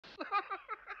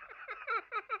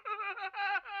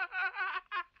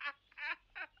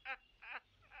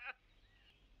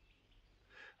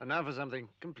And now for something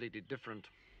completely different.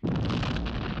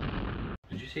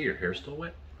 Did you say your hair's still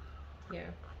wet? Yeah.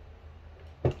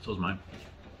 So's mine.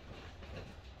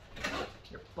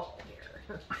 Your ball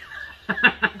hair.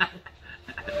 I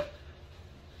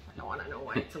don't want to know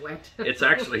why it's wet. It's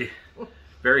actually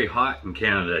very hot in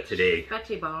Canada today.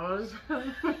 Sweaty balls.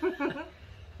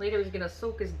 Later he's gonna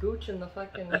soak his gooch in the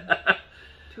fucking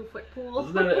 2-foot pool.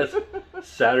 Isn't that a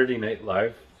Saturday Night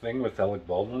Live thing with Alec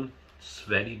Baldwin?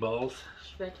 Sweaty balls.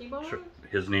 Sweaty balls?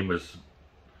 His name was,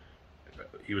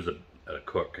 he was a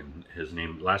cook, and his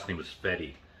last name was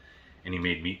Fetty, and he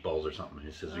made meatballs or something.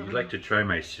 He says, would you like to try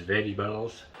my sweaty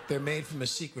balls? They're made from a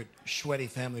secret sweaty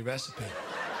family recipe.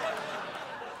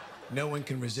 No one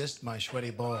can resist my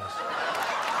sweaty balls.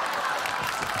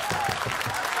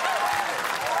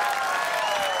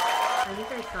 I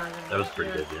think I saw that. That was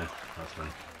pretty good, yeah. That's funny.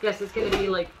 Yes, it's gonna be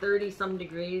like 30-some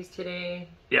degrees today.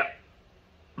 Yeah.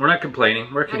 We're not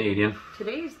complaining. We're Canadian.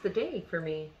 Today's the day for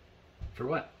me. For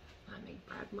what? I make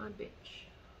Brad my bitch.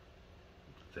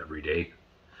 It's every day.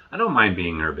 I don't mind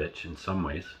being her bitch in some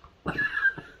ways.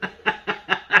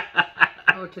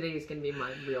 Oh, today's gonna be my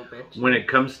real bitch. When it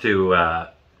comes to,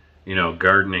 you know,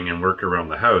 gardening and work around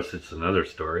the house, it's another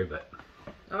story, but...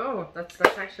 Oh, that's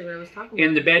actually what I was talking about.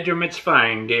 In the bedroom, it's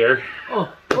fine, dear.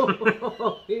 Oh,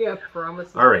 yeah,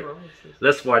 promises. All right, promises.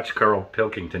 let's watch Carl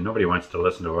Pilkington. Nobody wants to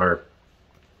listen to our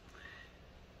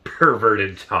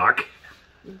perverted talk.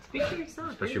 Speak for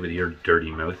yourself. Especially with your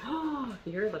dirty mouth. Oh,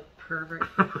 you're the pervert.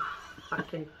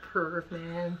 Fucking perv,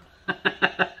 man.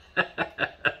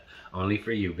 Only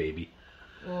for you, baby.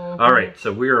 All right,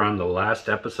 so we're on the last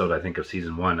episode, I think, of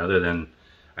season 1. Other than,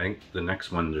 I think the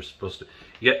next one they're supposed to...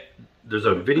 Yeah, there's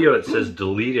a video that says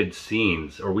deleted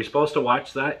scenes. Are we supposed to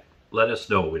watch that? Let us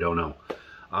know. We don't know.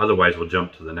 Otherwise, we'll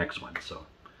jump to the next one. So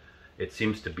it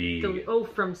seems to be...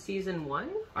 from season 1?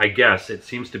 I guess it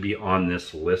seems to be on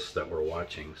this list that we're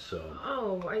watching. So.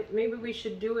 Oh, maybe we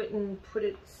should do it and put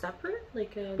it separate,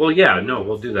 like a. Well, yeah, no,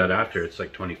 we'll do that after. It's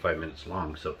like 25 minutes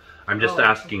long. So I'm just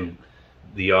asking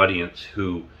the audience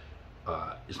who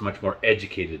is much more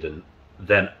educated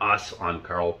than us on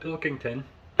Carl Pilkington,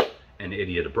 an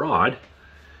idiot abroad.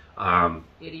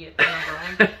 Idiot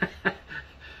abroad.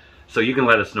 So you can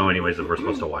let us know anyways if we're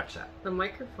supposed to watch that. The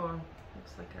microphone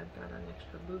looks like I've got an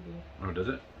extra boobie. Oh, does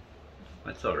it?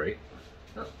 That's all right.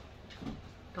 Oh,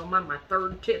 don't mind my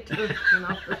third tit. You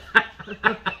know?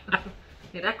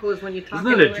 It echoes when you talk.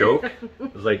 Isn't that a joke?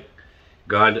 It's like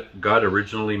God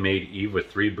originally made Eve with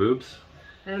 3 boobs.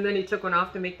 And then he took one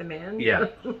off to make the man? Yeah.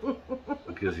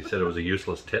 Because he said it was a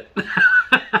useless tit.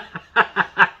 That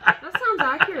sounds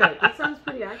accurate. That sounds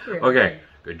pretty accurate. Okay,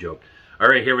 good joke. All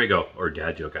right, here we go. Or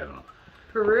dad joke, I don't know.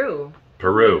 Peru.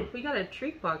 Peru. We got a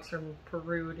treat box from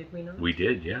Peru, did we not? We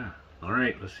did, yeah. All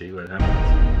right, let's see what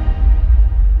happens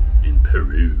in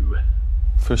Peru.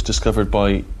 First discovered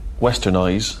by Western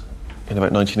eyes in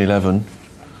about 1911.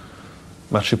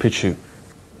 Machu Picchu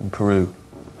in Peru.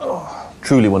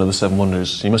 Truly one of the 7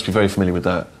 wonders. You must be very familiar with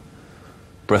that.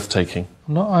 Breathtaking.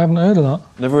 I haven't heard of that.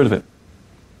 Never heard of it.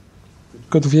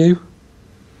 Good view.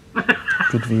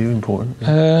 Good view, important.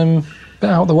 Yeah. Bit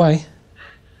out of the way.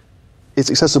 It's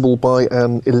accessible by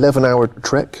an 11-hour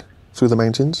trek through the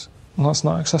mountains. Well, that's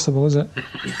not accessible, is it?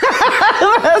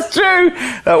 That's true.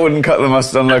 That wouldn't cut the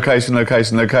mustard on location,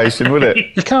 would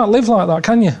it? You can't live like that,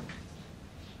 can you?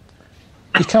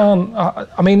 You can't.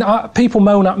 I mean, people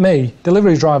moan at me.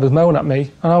 Delivery drivers moan at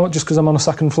me, and just because I'm on a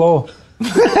 2nd floor.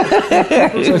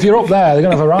 So if you're up there, they're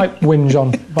going to have a right whinge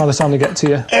on by the time they get to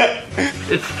you.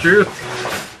 It's true.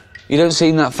 You don't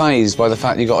seem that fazed by the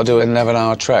fact you've got to do an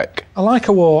 11-hour trek. I like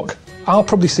a walk. I'll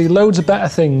probably see loads of better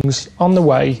things on the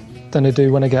way than I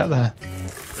do when I get there.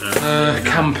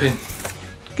 Camping.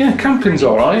 Yeah, camping's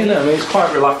alright, isn't it? I mean, it's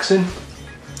quite relaxing.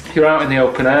 You're out in the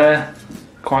open air.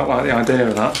 Quite like the idea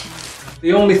of that.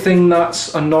 The only thing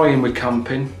that's annoying with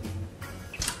camping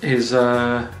is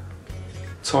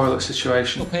toilet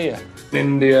situation. Up here.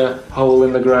 India, hole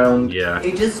in the ground. Yeah.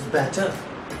 It is better.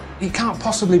 It can't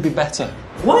possibly be better.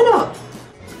 Why not?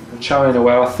 In China,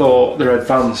 where I thought they're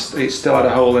advanced, it still had a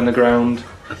hole in the ground.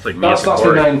 That's like me. That's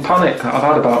the main panic that I've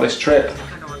had about this trip.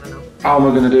 How am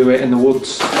I going to do it in the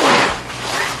woods?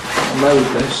 I made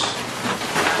this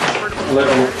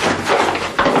little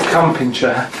camping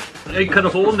chair. You cut a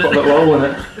hole in it. Put a little hole in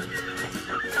it.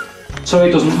 So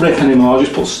it doesn't rip anymore, I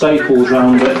just put staples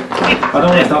around it. I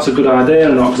don't know if that's a good idea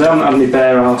or not, because I haven't had any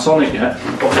bare ass on it yet.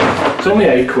 But it's only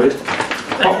 £8.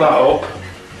 Pop that up.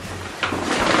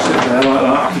 Sit there like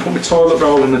that. I can put my toilet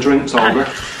roll in the drinks holder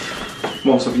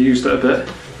once I've used it a bit.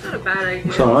 Not a bad idea.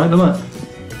 It's alright, isn't it?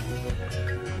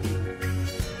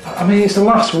 I mean, it's the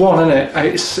last one, isn't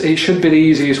it? It should be the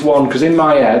easiest one, because in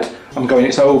my head, I'm going,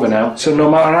 it's over now. So no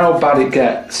matter how bad it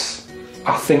gets,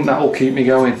 I think that'll keep me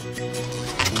going.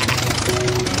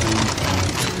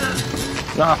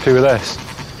 Not happy with this.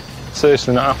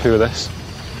 Seriously not happy with this.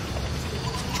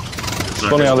 It's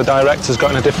funny how the director's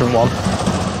got in a different one.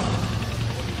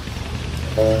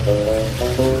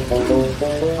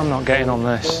 I'm not getting on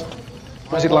this.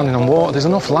 Why is it landing on water? There's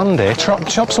enough land here.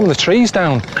 Chop some of the trees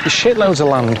down. There's shitloads of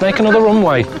land. Make another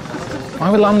runway. Why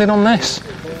are we landing on this?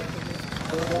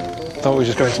 Thought we were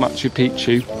just going to Machu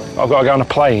Picchu. I've got to go on a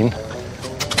plane.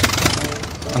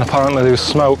 And apparently there was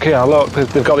smoke. Here, look,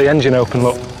 they've got the engine open,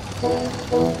 look.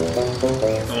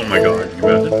 Oh my god, you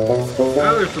imagine?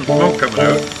 Oh, there's some smoke coming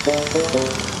out.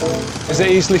 Is it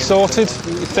easily sorted?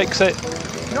 You fix it?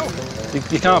 No.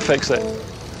 You can't fix it?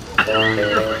 Don't worry,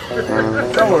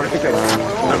 I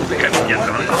don't think I can get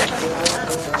on it.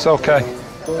 It's okay.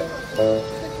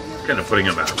 Kind of putting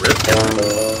him at risk.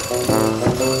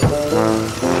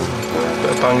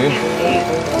 Bit of banging.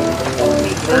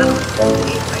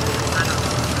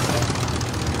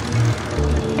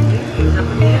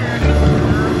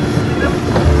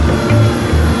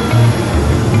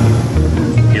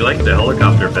 He liked the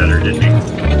helicopter better, didn't he?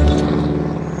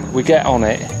 We get on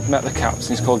it, met the captain,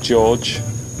 he's called George,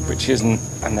 which isn't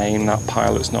a name that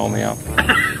pilots normally have.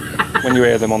 When you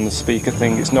hear them on the speaker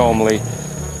thing, it's normally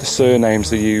the surnames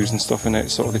they use and stuff in it,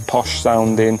 sort of the posh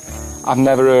sounding. I've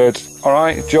never heard, all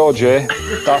right, George here,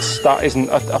 that isn't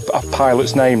a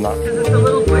pilot's name, that. Because it's a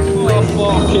little quick voice.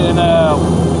 Oh, fucking hell.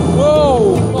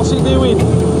 Whoa, what's he doing?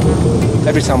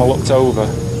 Every time I looked over,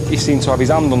 he seemed to have his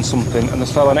hand on something and the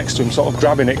fella next to him sort of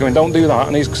grabbing it, going, don't do that,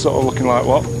 and he's sort of looking like,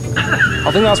 what?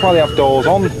 I think that's why they have doors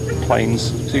on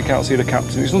planes, so you can't see the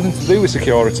captain. It's nothing to do with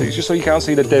security, it's just so you can't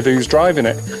see the div who's driving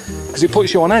it. Because it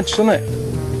puts you on edge, doesn't it?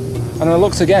 And then I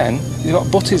looked again, he's got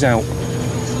butties out.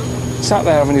 Sat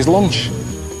there having his lunch.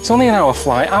 It's only an hour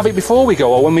flight, have it before we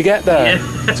go or when we get there.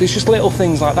 Yeah. So it's just little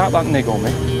things like that niggle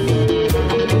me.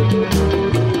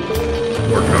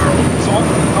 Poor Carl. So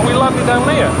are we landing down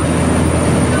here?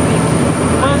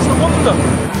 Where's the wonder?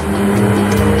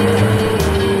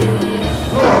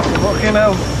 Oh, fucking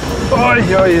hell. Oi,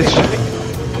 oi.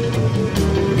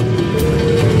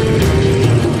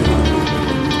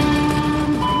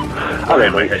 Hello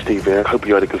mate, Steve here. Hope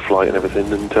you had a good flight and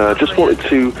everything, and just wanted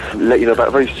to let you know about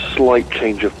a very slight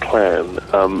change of plan.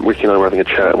 Ricky and I were having a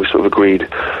chat and we sort of agreed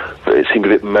that it seemed a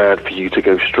bit mad for you to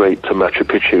go straight to Machu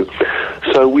Picchu.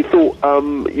 So we thought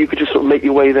you could just sort of make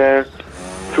your way there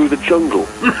through the jungle.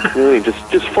 You know what I mean?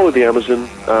 Just follow the Amazon.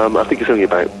 I think it's only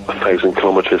about 1,000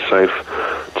 kilometres south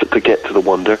to get to the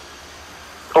wonder.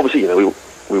 Obviously, you know,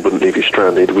 we wouldn't leave you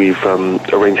stranded. We've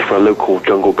arranged for a local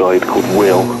jungle guide called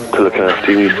Will to look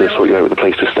after you. He's going to sort you out with a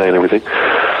place to stay and everything.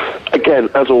 Again,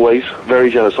 as always, very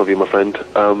jealous of you, my friend.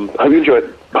 Hope you enjoy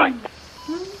it. Bye.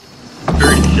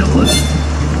 Very jealous.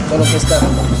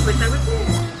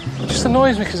 It just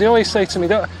annoys me because they always say to me,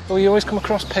 you always come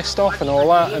across pissed off and all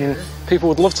that, and people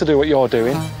would love to do what you're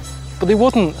doing, but they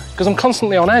wouldn't, because I'm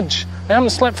constantly on edge. I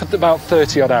haven't slept for about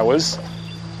 30 odd hours.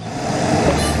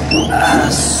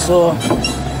 So,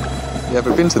 you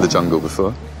ever been to the jungle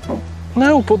before?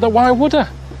 No, but why would I?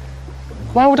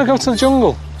 Why would I go to the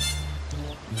jungle?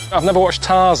 I've never watched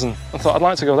Tarzan. I thought I'd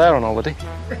like to go there on holiday.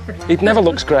 It never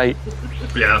looks great.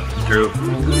 Yeah, true.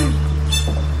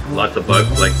 Lots of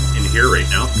bugs like in here right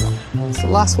now. It's the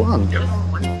last one. Yep.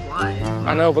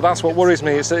 I know, but that's what worries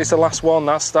me. It's the last one.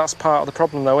 That's part of the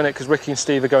problem, though, isn't it? Because Ricky and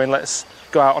Steve are going, let's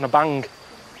go out on a bang.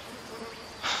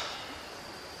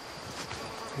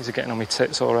 These are getting on my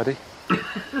tits already.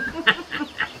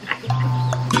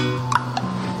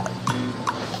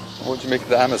 What do you make of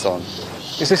the Amazon?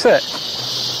 Is this it?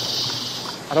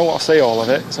 I don't want to see all of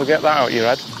it, so get that out of your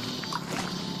head.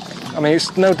 I mean,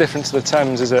 it's no different to the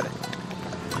Thames, is it?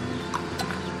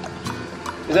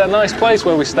 Is it a nice place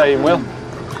where we stay in, Will?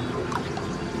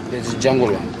 It's a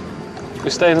jungle one. We're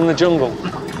staying in the jungle.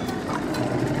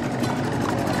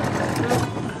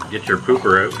 Get your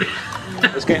pooper out.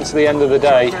 It's getting to the end of the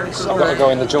day, so I've got to go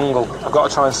in the jungle. I've got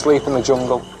to try and sleep in the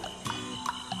jungle.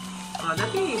 Oh,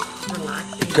 that'd be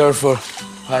relaxing. Careful. You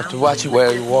have to watch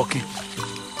where you're walking.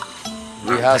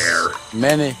 We have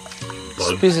many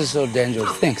species of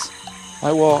dangerous things.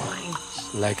 Like what?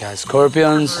 Like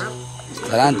scorpions,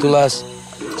 tarantulas,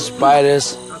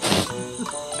 spiders,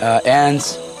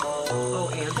 ants. Oh,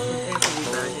 ants would be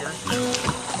bad, yeah.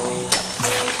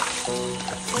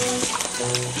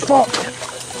 Fuck!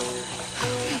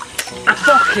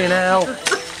 Fucking hell!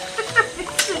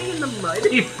 It's sitting in the mud.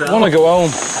 I want to go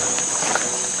home.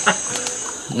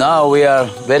 No, we are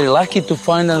very lucky to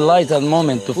find a light at the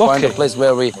moment, to find a place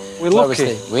where we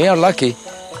lucky. We are lucky.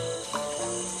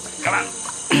 Come on.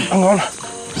 Hang on.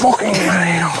 Fucking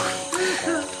hell.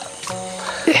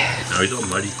 No, he's all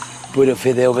muddy. Put your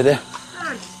feet over there.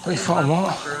 Wait for on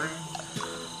what?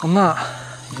 On that?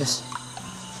 Yes.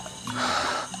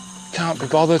 Can't be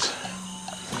bothered.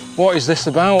 What is this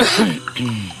about?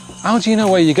 How do you know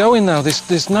where you're going now?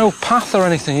 There's no path or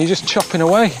anything, you're just chopping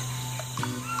away.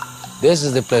 This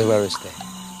is the place where we stay.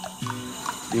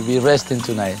 You'll be resting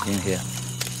tonight in here.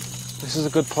 This is a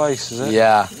good place, is it?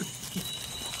 Yeah.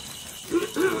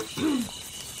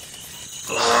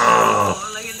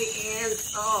 Oh, look at the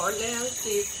ants. Oh,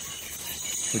 nasty.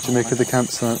 What'd you make of the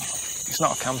campsite? It's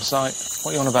not a campsite.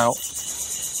 What are you on about?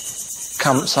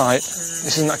 Campsite.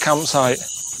 This isn't a campsite.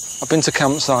 I've been to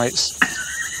campsites.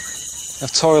 They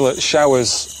have toilets,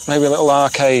 showers, maybe a little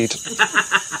arcade.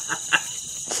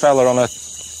 Fella on a,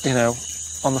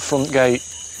 on the front gate,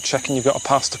 checking you've got a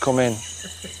pass to come in.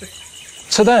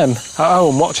 To them, at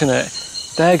home, watching it,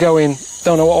 they're going,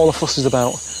 don't know what all the fuss is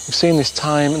about. We've seen this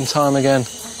time and time again.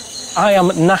 I am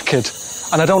knackered,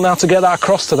 and I don't know how to get that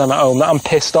across to them at home, that I'm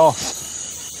pissed off.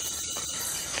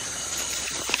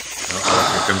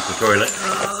 Here comes the toilet.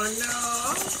 Oh, no.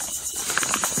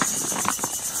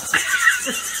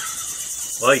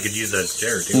 Well, you could use that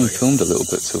chair, too. You filmed a little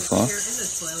bit so far.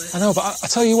 I know, but I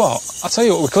tell you what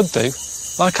we could do,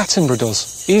 like Attenborough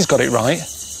does. He's got it right.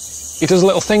 He does a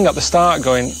little thing at the start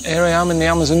going, here I am in the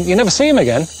Amazon. You never see him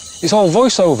again. It's all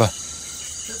voiceover.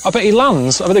 I bet he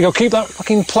lands. I bet they go, keep that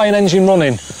fucking plane engine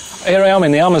running. Here I am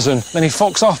in the Amazon. Then he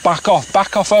fucks off, back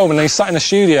off home, and then he's sat in the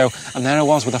studio, and there I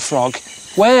was with a frog.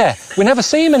 Where? We never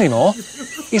see him anymore.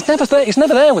 He's never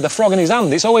there with a frog in his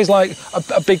hand. It's always like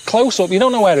a big close-up. You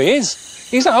don't know where he is.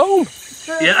 He's at home.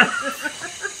 Yeah.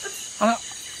 And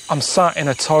I'm sat in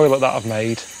a toilet that I've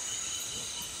made,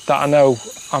 that I know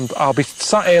I'll be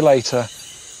sat here later,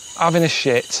 having a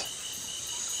shit,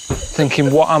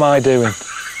 thinking, what am I doing?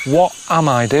 What am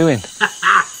I doing?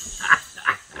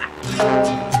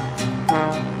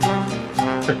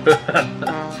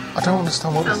 I don't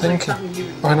understand what they're thinking.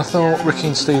 I mean, I thought Ricky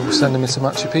and Steve were sending me to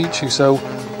Machu Picchu, so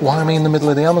why am I in the middle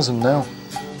of the Amazon now?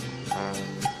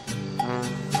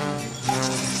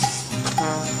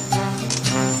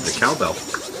 The cowbell.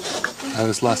 How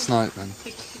was last night, then?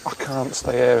 I can't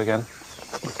stay here again.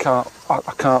 I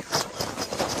can't.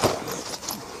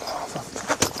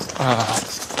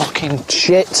 Fucking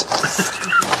shit.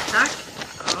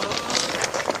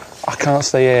 I can't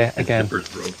stay here again.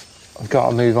 I've got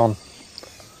to move on.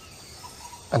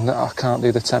 And I can't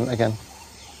do the tent again.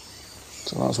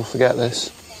 So I might as well forget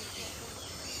this.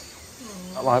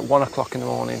 At like 1 o'clock in the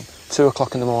morning, 2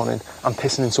 o'clock in the morning, I'm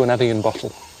pissing into an Evian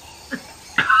bottle.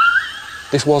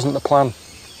 This wasn't the plan.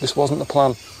 This wasn't the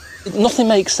plan. Nothing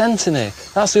makes sense in here.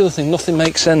 That's the other thing, nothing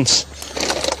makes sense.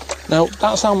 Now,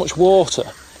 that's how much water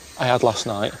I had last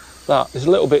night. There's a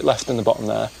little bit left in the bottom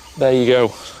there. There you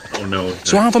go. Oh no.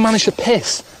 So how have I managed to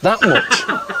piss that much?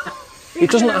 It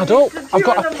doesn't add up. I've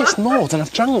got to piss more than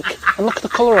I've drunk. And look at the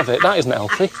colour of it. That isn't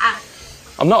healthy.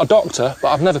 I'm not a doctor, but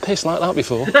I've never pissed like that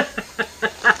before.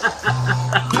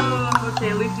 Oh, okay,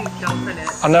 at least he's jumping it.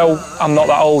 I know I'm not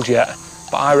that old yet,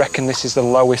 but I reckon this is the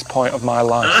lowest point of my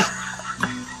life.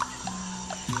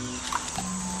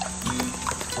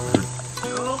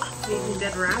 Oh, he's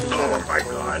dead rat. Oh my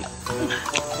god.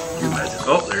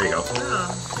 Oh, there you go.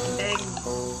 Oh, dang.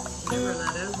 Whatever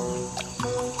that is.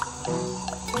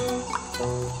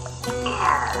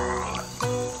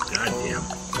 God damn.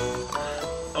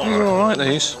 These are alright,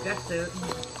 these. That's it.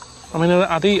 I mean,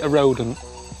 I'd eat a rodent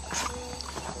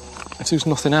if there's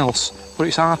nothing else, but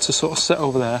it's hard to sort of sit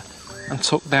over there and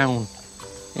tuck down,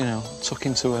 tuck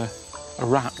into a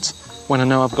rat when I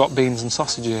know I've got beans and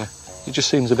sausage here. It just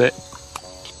seems a bit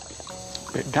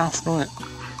daft, doesn't it?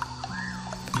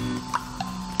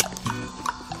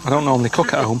 I don't normally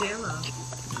cook at home.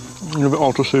 I'm a bit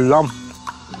odd to see lamb.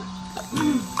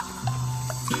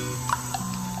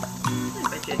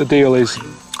 The deal is,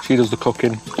 she does the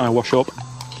cooking, I wash up.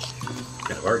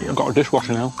 Kind of hard, yeah. I've got a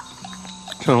dishwasher now,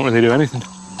 so I don't really do anything.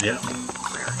 Yeah.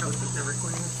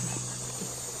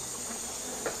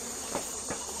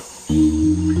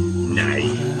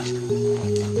 Nice.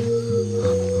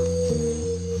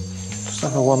 Just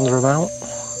have a wander about.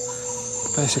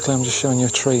 Basically, I'm just showing you a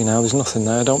tree now. There's nothing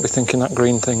there. Don't be thinking that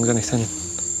green thing's anything.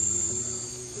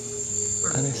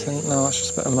 Anything? No, it's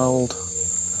just a bit of mould.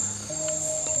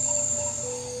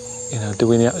 Do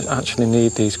we actually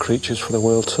need these creatures for the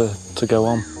world to go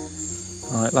on?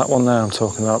 Right, that one there I'm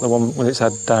talking about, the one with its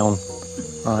head down.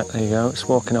 Right, there you go. It's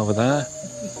walking over there.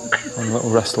 One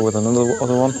little wrestle with another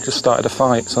other one. Just started a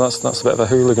fight, so that's a bit of a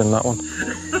hooligan, that one.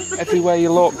 Everywhere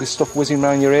you look, there's stuff whizzing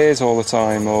around your ears all the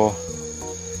time, or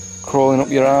crawling up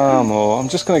your arm, or I'm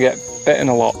just going to get bitten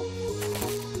a lot.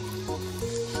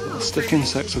 Stick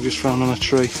insects I've just found on a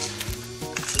tree.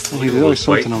 Oh, there's always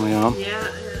something on my arm. Look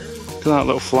at that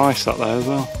little fly sat there as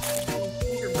well.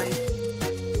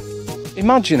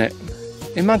 Imagine it.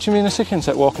 Imagine being a stick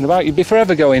insect walking about. You'd be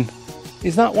forever going,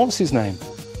 is that, what's his name?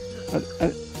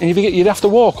 And you'd have to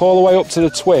walk all the way up to the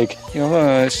twig. You know,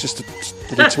 oh, it's just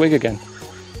a twig again.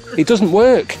 It doesn't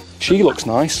work. She looks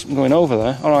nice. I'm going over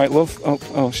there. All right, love.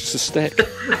 Oh, it's just a stick.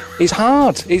 It's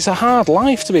hard. It's a hard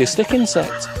life to be a stick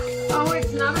insect. Oh,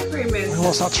 it's not a premise.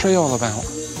 What's that tree all about?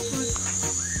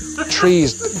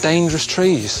 Trees, dangerous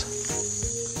trees.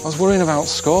 I was worrying about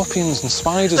scorpions and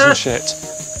spiders and shit.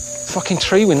 Fucking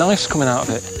tree with knives coming out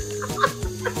of it.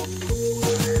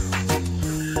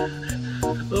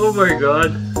 Oh my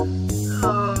god.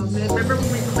 Oh man, remember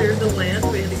when we cleared the land?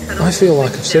 We had to cut I feel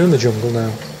like I've seen the jungle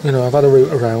now. You know, I've had a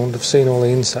route around, I've seen all the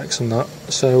insects and that,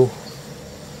 so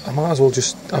I might as well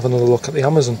just have another look at the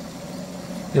Amazon.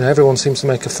 You know, everyone seems to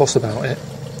make a fuss about it,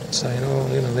 saying, oh,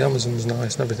 you know, the Amazon's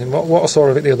nice and everything. What I saw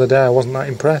of it the other day, I wasn't that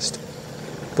impressed.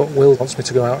 But Will wants me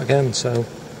to go out again, so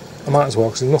I might as well,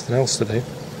 because there's nothing else to do.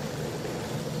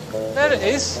 There it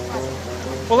is.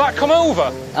 Will that come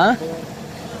over? Huh?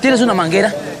 ¿Tienes una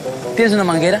manguera? ¿Tienes una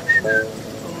manguera?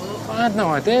 I had no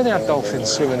idea they had dolphins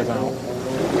swimming about.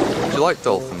 Do you like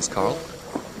dolphins, Carl?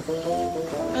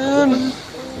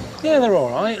 Yeah, they're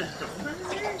all right.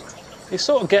 It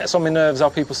sort of gets on my nerves how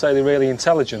people say they're really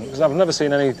intelligent, because I've never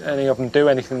seen any of them do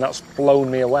anything that's blown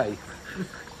me away.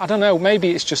 I don't know,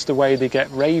 maybe it's just the way they get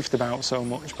raved about so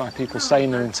much by people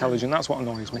saying they're intelligent. That's what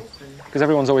annoys me, because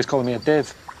everyone's always calling me a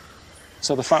div.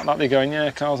 So the fact that they're going,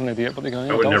 yeah, Carl's an idiot, but they're going,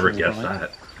 yeah, I would never dolphins guess are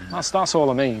right. that. That's all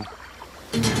I mean.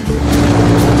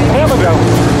 There we go.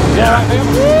 Yeah.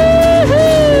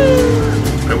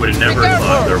 I would have never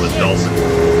thought there was dolphins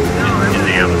in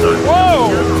the Amazon.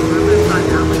 Whoa!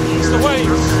 It's the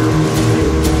waves.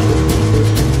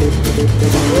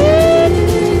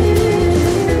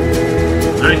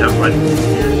 Nice, have fun.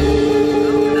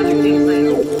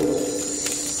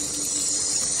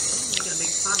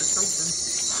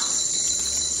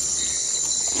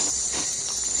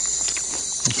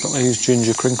 I've got to use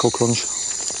ginger crinkle crunch.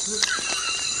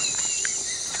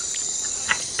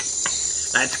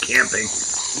 That's camping.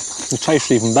 It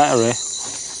tastes even better, eh?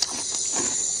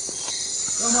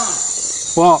 Come on.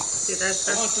 What? See, that's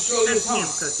camp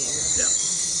cooking.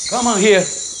 Come on here.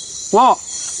 What?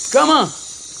 Come on.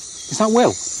 Is that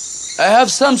Will? I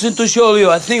have something to show you.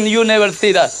 I think you never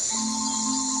see that.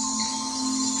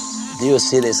 Do you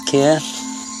see the skin?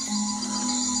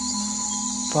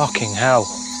 Fucking hell.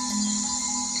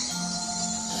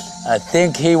 I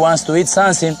think he wants to eat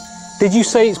something. Did you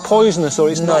say it's poisonous or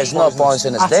it's not? No, it's not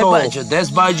poisonous. They bite you. They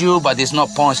bite you, but it's not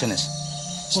poisonous.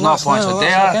 It's not poisonous.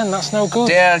 That's no good.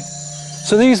 They're...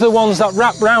 So these are the ones that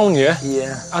wrap round you?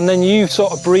 Yeah. And then you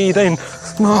sort of breathe in.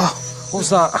 Oh, what's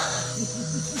that?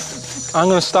 I'm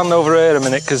going to stand over here a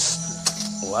minute, because...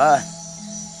 Why?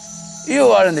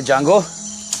 You are in the jungle.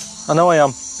 I know I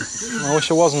am. I wish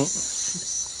I wasn't.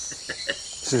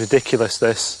 This is ridiculous,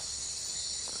 this.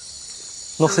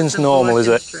 Nothing's normal, is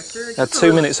it? I had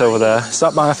 2 minutes over there,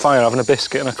 sat by a fire having a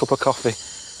biscuit and a cup of coffee.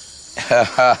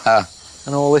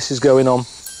 And all this is going on.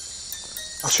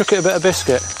 I shook it a bit of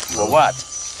biscuit. For what?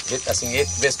 It doesn't eat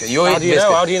biscuit. You How eat do you biscuit.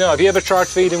 know? How do you know? Have you ever tried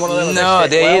feeding one of them a biscuit? No,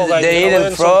 they eat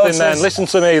it frozen. Then. Listen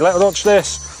to me. Watch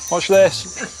this. Watch this.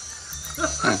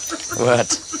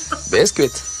 What?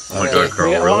 Biscuit. Oh my god, Carl, Can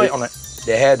you get a light on it?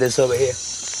 They had this over here.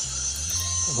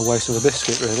 A waste of a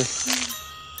biscuit, really.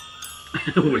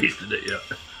 Wasted it, yeah.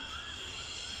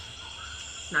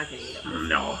 Not gonna eat it.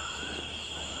 No.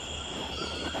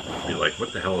 Be like,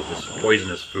 what the hell is this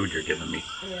poisonous food you're giving me?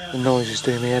 The noise is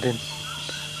doing me head in.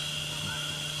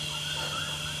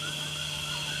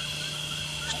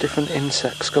 There's different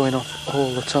insects going off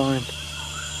all the time.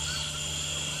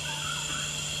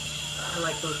 I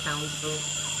like those sounds though.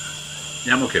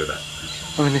 Yeah, I'm okay with that.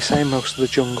 I mean, they say most of the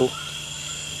jungle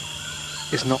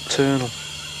is nocturnal.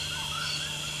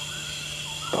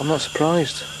 But I'm not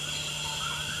surprised.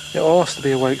 It all has to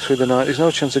be awake through the night. There's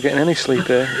no chance of getting any sleep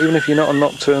here, even if you're not a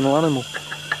nocturnal animal.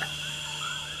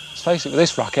 Let's face it, with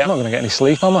this racket, I'm not going to get any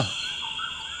sleep, am I?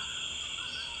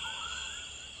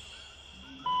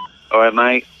 All right,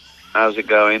 mate. How's it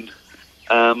going?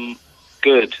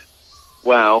 Good.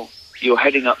 Well, you're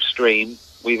heading upstream.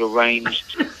 We've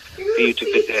arranged for you to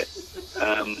visit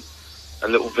a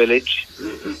little village.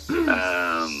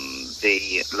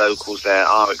 The locals there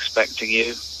are expecting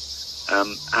you.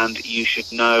 And you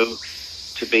should know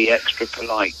to be extra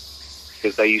polite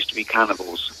because they used to be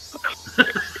cannibals.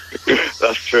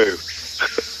 That's true.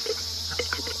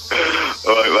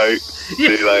 All right, mate. See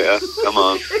you later. Come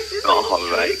on. Not a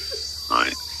holiday. All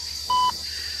right.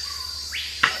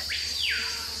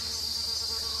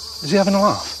 Is he having a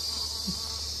laugh?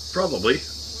 Probably.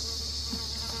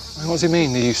 What does he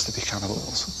mean they used to be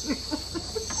cannibals?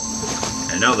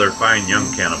 And now they're fine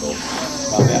young cannibals.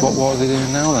 What are they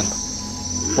doing now then?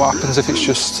 What happens if it's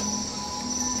just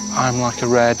I'm like a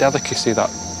rare delicacy that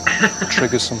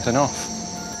triggers something off?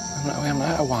 We haven't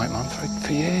had a white man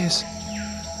for years.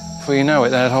 Before you know it,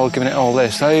 they're all giving it all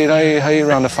this. Hey,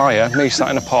 around a fire, me sat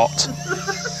in a pot.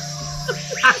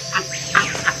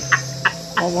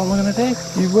 What am I going to do?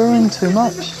 You're worrying too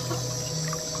much.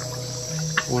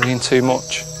 Worrying too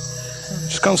much?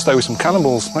 Just go and stay with some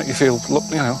cannibals, make you feel,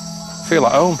 feel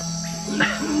at home.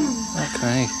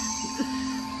 Okay.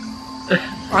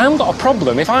 I haven't got a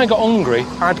problem. If I got hungry,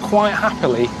 I'd quite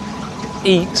happily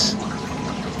eat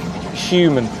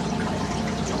human.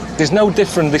 There's no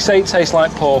different. They say it tastes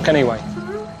like pork anyway.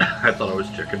 I thought it was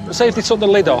chicken. But say if they took the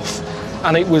lid off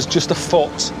and it was just a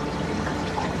foot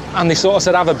and they sort of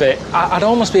said, have a bit, I'd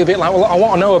almost be a bit like, well, I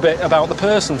want to know a bit about the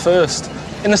person first.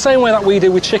 In the same way that we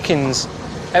do with chickens,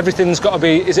 everything's got to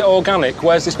be, is it organic?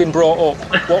 Where's this been brought up?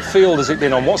 What field has it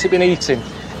been on? What's it been eating?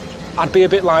 I'd be a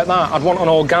bit like that. I'd want an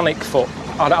organic foot.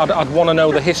 I'd want to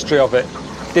know the history of it.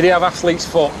 Did he have athlete's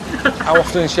foot? How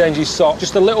often did he change his sock?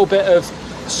 Just a little bit of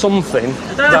something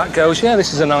that goes, yeah,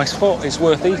 this is a nice foot, it's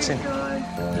worth eating.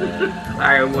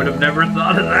 I would have never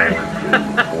thought of that.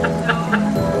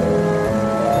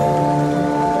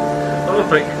 Oh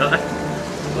my God.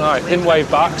 Right, didn't wave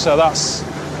back, so that's...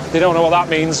 They don't know what that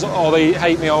means, or they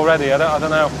hate me already, I don't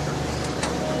know.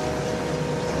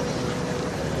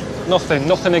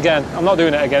 Nothing again. I'm not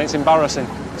doing it again, it's embarrassing.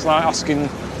 It's like asking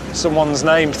someone's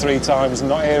name 3 times and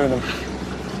not hearing them.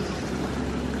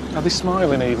 Are they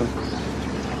smiling even?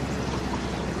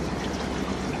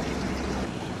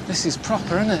 This is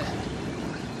proper, isn't it?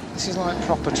 This is like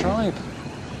proper tribe.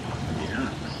 Yeah.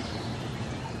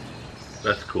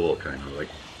 That's cool, kind of like,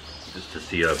 just to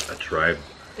see a tribe.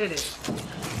 It is.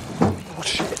 Oh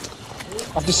shit.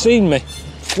 Have you seen me?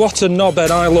 What a knobhead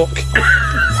I look.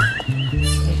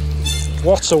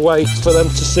 What a way for them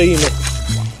to see me.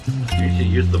 You should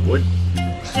use the wood.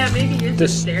 Yeah, maybe use the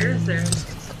stairs there.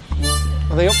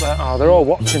 Are they up there? Oh, they're all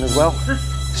watching as well.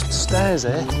 Just stairs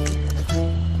here.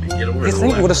 You'd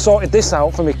think you would have sorted this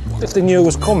out for me if they knew I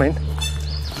was coming.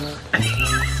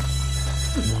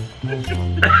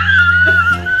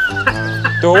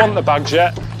 Do I want the bags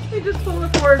yet? They just pull the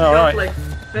cord all right. like,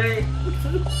 hey.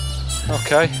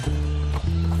 Okay.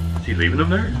 Is he leaving them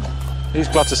there? He's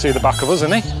glad to see the back of us,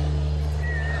 isn't he?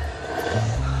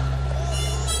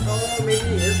 Oh, maybe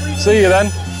he is leaving. See you then.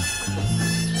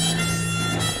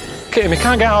 Look at him, he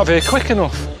can't get out of here quick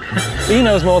enough. He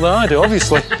knows more than I do,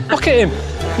 obviously. Look at him.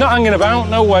 Not hanging about,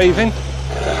 no waving.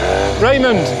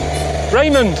 Raymond!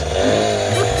 Raymond!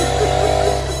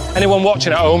 Anyone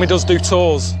watching at home, he does do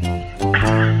tours.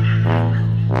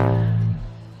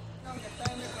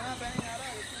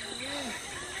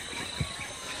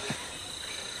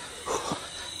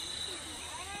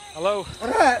 Hello.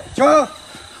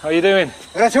 How are you doing?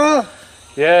 Yeah. Nice one.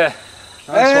 Hey.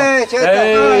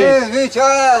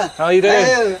 How are you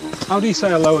doing? How do you say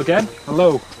hello again?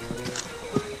 Hello.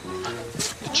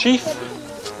 The chief?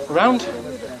 Around?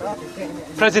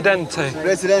 Presidente.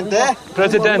 Presidente.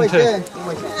 Presidente.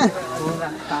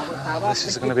 This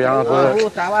is going to be hard work.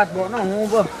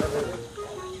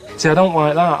 See, I don't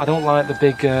like that. I don't like the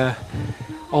big,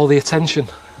 all the attention.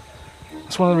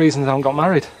 That's one of the reasons I haven't got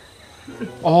married.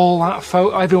 All that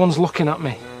photo, everyone's looking at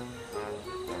me.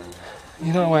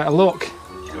 You don't know where to look.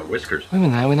 You got whiskers.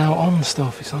 Women there, we're now on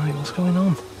stuff. It's like, what's going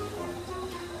on?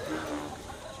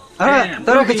 Damn,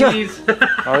 boobies.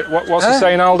 Alright, what's he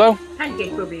saying, Aldo?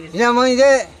 Pancake boobies.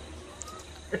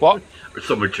 What? We're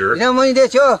so mature.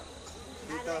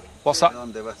 What's that? Hang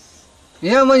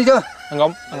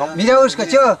on.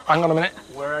 Hang on a minute.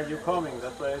 Where are you coming?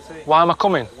 That's what I say. Why am I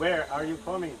coming? Where are you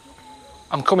coming?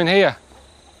 I'm coming here.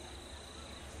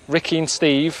 Ricky and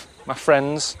Steve, my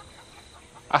friends,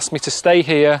 asked me to stay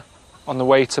here on the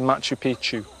way to Machu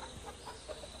Picchu.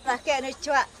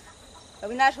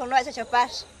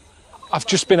 I've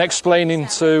just been explaining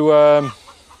to a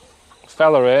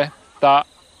fella here that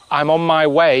I'm on my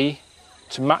way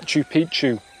to Machu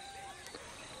Picchu.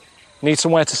 Need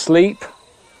somewhere to sleep.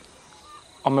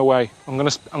 On my way. I'm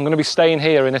gonna be staying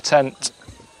here in a tent.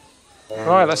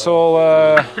 Right, let's all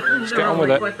let's get on with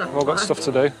it. We've all got stuff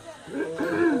to do.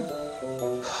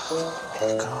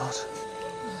 Oh, God.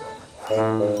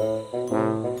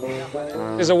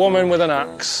 There's a woman with an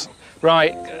axe.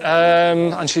 Right,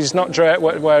 and she's not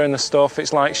wearing the stuff.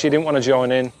 It's like she didn't want to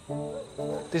join in.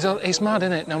 It's mad,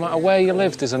 isn't it? No matter where you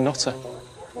live, there's a nutter.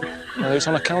 Whether it's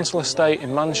on a council estate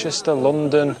in Manchester,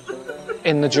 London,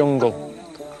 in the jungle.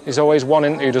 There's always one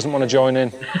in who doesn't want to join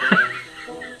in.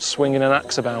 Swinging an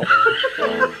axe about.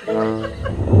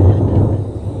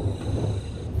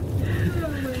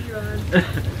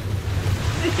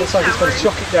 Looks like it's going to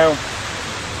chuck it down.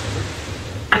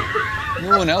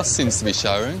 No one else seems to be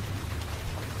showering.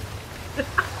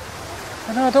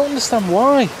 I know, I don't understand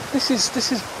why. This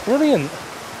is brilliant.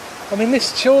 I mean,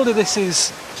 surely this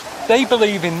is... They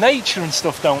believe in nature and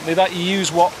stuff, don't they? That you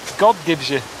use what God gives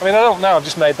you. I mean, I don't know, I've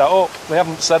just made that up. They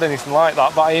haven't said anything like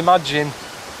that, but I imagine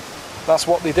that's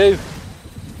what they do.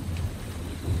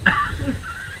 I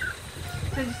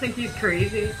just think he's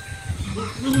crazy.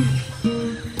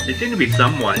 They seem to be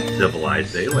somewhat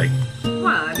civilized. They like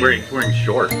wearing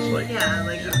shorts. Like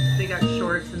they got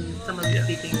shorts and some of them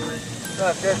speak English.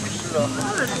 Oh, there's a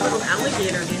little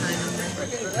alligator behind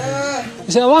them.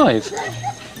 Is it alive?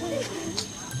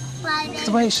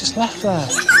 The way it's just left there.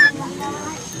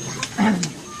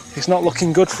 It's not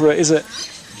looking good for it, is it?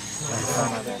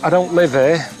 I don't live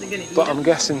here, but I'm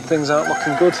guessing things aren't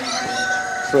looking good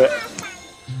for it.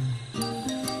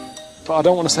 But I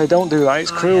don't want to say don't do that,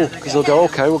 it's cruel, because they'll go,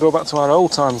 okay, we'll go back to our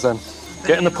old times then.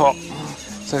 Get in the pot.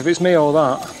 So if it's me or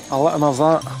that, I'll let them have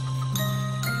that.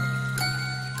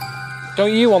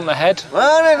 Don't you want the head?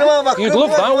 You'd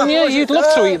love that, wouldn't you? You'd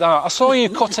love to eat that. I saw you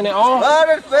cutting it off.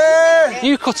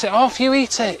 You cut it off, you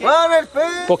eat it.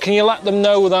 But can you let them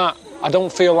know that I don't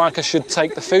feel like I should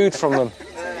take the food from them?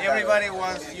 Everybody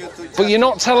wants you to... But you're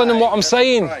not telling them what I'm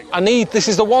saying. This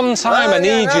is the one time I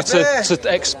need you to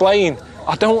explain.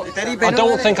 I don't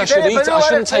think I should eat it. I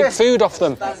shouldn't take food off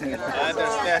them. I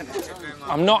understand.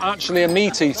 I'm not actually a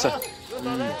meat eater.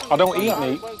 I don't eat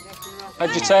meat.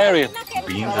 Vegetarian.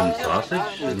 Beans and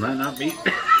sausage? Isn't that not meat?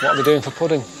 What are they doing for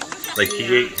pudding? Like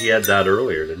he had that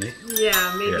earlier, didn't he?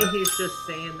 Yeah, maybe he's just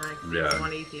saying that because he doesn't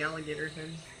want to eat the alligator head.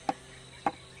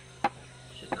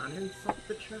 Should not insult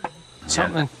the tribe. What's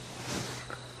happening?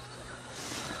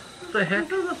 What the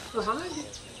heck?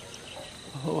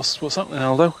 What's happening,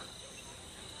 Aldo?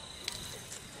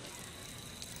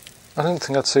 I didn't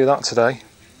think I'd see that today.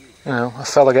 You know, a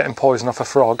fella getting poisoned off a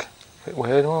frog. Bit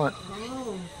weird, wasn't it?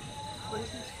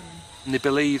 And they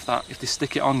believe that if they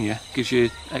stick it on you, it gives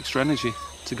you extra energy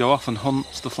to go off and hunt,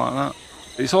 stuff like that.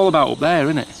 It's all about up there,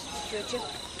 isn't it?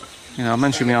 You know, I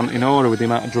mentioned my Auntie Nora with the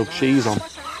amount of drugged she's on.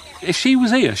 If she was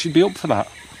here, she'd be up for that.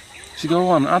 She'd go,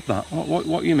 on, add that. What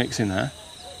are you mixing there?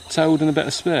 Toad and a bit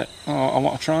of spit. Oh, I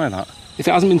want to try that. If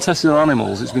it hasn't been tested on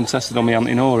animals, it's been tested on my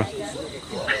Auntie Nora.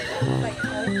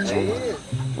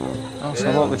 Oh,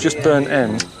 so look, they've just burnt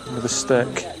in with a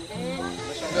stick.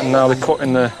 And now they're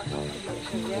putting the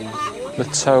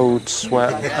toad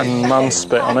sweat and man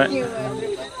spit on it.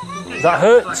 Does that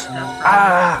hurt?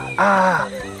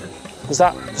 Does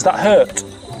that hurt?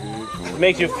 It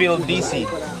makes you feel dizzy.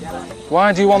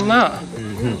 Why do you want that?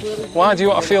 Why do you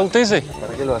want to feel dizzy?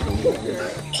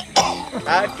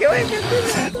 I'm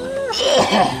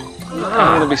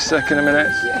going to be sick in a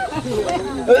minute.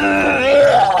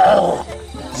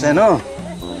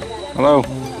 Hello.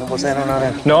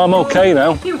 No, I'm okay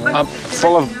now. I'm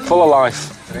full of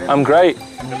life. I'm great.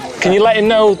 Can you let him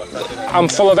know I'm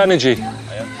full of energy?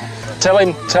 Tell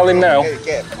him now. I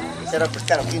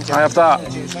have that.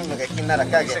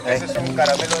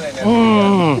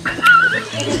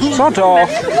 Sod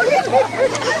off.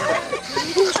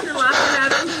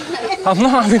 I'm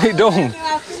not having it done.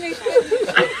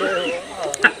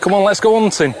 Come on, let's go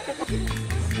hunting.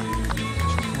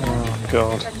 Oh,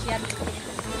 God.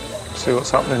 See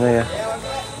what's happening here.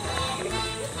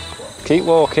 Keep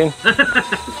walking.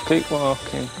 Keep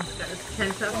walking.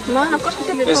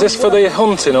 Is this for the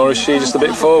hunting or is she just a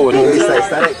bit forward?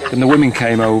 And the women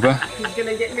came over,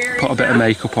 put a bit of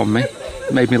makeup on me,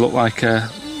 made me look like a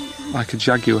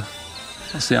jaguar.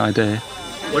 That's the idea.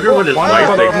 I wonder what his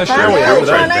wife thinks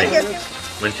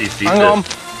when she sees Hang on.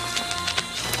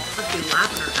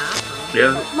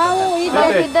 Yeah.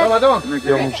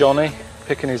 Young Johnny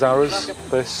picking his arrows,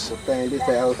 this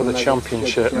for the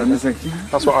championship.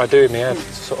 That's what I do in my head,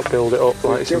 to sort of build it up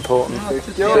like it's important.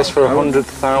 This for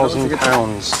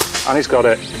 £100,000, and he's got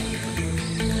it.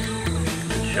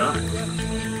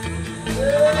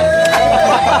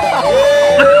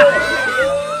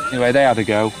 Anyway, they had a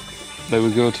go. They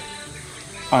were good.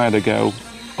 I had a go.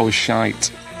 I was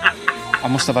shite. I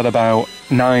must have had about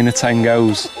 9 or 10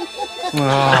 goes.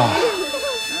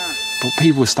 But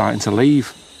people were starting to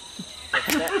leave.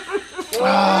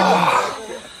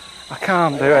 I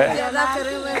can't do it.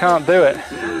 can't do it.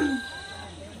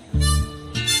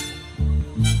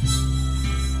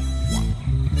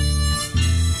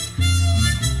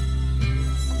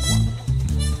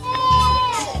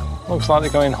 Looks like they're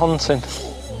going hunting.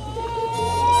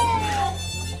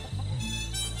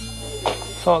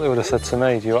 Thought they would have said to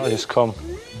me, do you want to just come?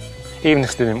 Even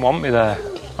if they didn't want me there.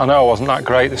 I know I wasn't that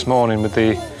great this morning with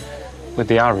the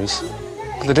arrows.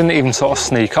 But they didn't even sort of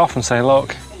sneak off and say,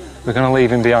 look, we're going to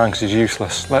leave him behind because he's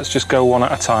useless. Let's just go one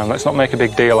at a time. Let's not make a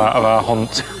big deal out of our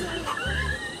hunt.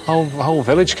 The whole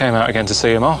village came out again to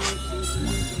see him off.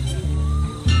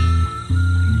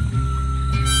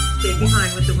 Stay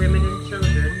behind with the women and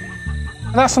children.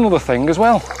 And that's another thing as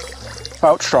well,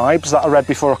 about tribes that I read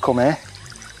before I come here.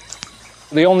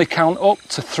 They only count up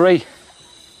to 3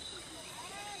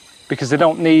 because they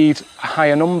don't need a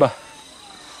higher number.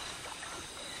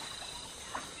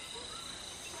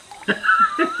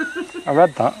 I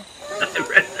read that.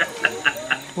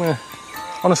 Yeah.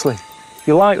 Honestly, if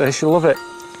you like this, you'll love it.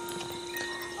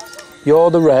 You're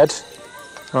the red,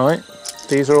 right?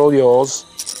 These are all yours.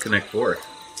 Connect 4.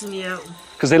 Yeah.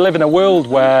 Because they live in a world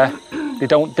where they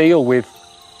don't deal with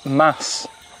mass.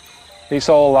 It's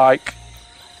all like,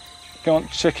 you want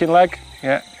chicken leg?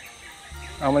 Yeah.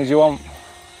 How many do you want?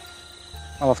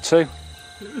 I'll have 2.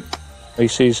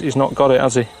 He's not got it,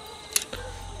 has he?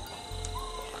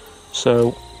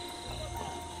 So,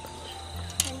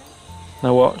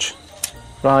 now watch.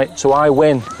 Right, so I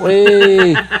win.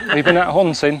 Whee! Have you been out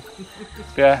hunting?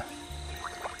 Yeah.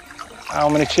 How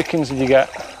many chickens did you get?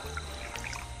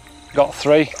 Got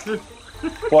 3.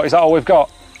 What, is that all we've got?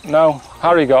 No,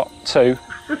 Harry got 2.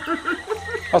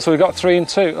 Oh, so we've got 3 and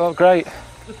 2. Oh, great.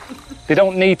 They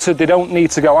don't need to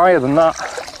go higher than that.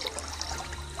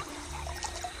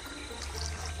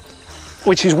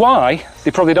 Which is why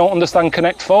they probably don't understand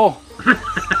Connect 4.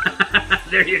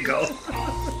 There you go.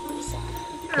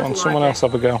 Come on, someone else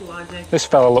have a go. This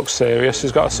fella looks serious.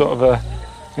 He's got a sort of a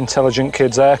intelligent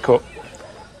kid's haircut.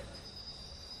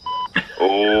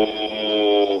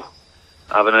 Oh,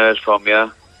 I haven't heard from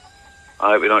you.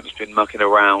 I hope you've not just been mucking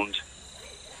around.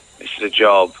 This is a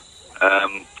job.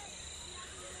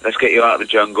 Let's get you out of the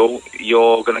jungle.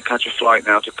 You're going to catch a flight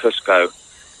now to Cusco.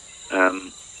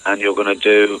 And you're going to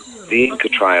do the Inca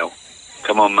Trail.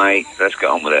 Come on, mate. Let's get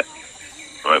on with it.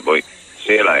 All right, boy.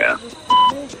 See you later.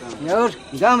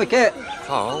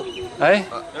 Carl? Hey?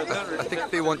 I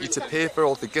think they want you to pay for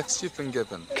all the gifts you've been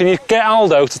given. Can you get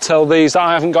Aldo to tell these that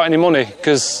I haven't got any money?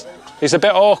 Because it's a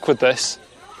bit awkward, this.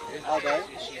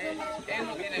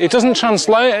 It doesn't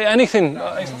translate anything. You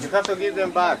have to give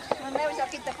them back.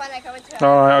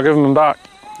 All right, I'll give them back.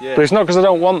 Yeah. But it's not because I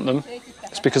don't want them.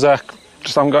 It's because I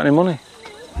just haven't got any money.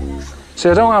 See,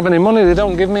 I don't have any money. They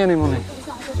don't give me any money.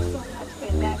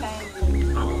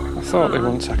 I thought they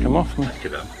wouldn't take them off me.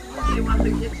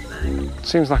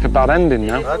 Seems like a bad ending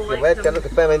now.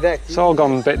 It's all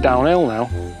gone a bit downhill now.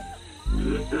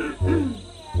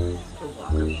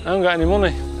 I haven't got any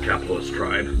money. Capitalist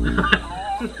tribe.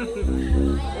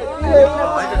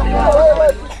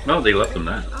 No, they left them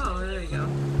that. Oh, there you go.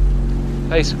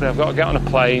 Basically, I've got to get on a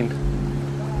plane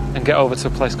and get over to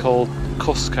a place called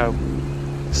Cusco.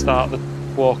 Start the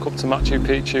walk up to Machu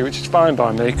Picchu, which is fine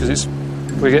by me because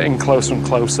we're getting closer and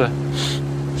closer.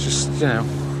 It's just, you know,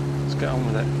 let's get on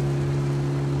with it.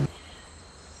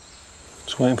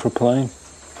 Just waiting for a plane.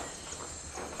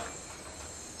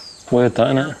 Weird that,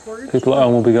 isn't it? People at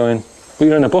home will be going, but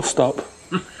you're in a bus stop.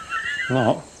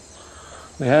 Not.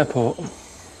 The airport.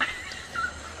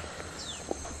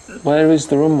 Where is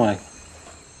the runway?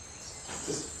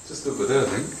 Just over there, I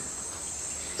think.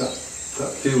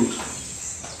 That field.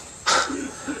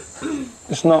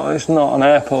 It's not an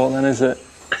airport then, is it?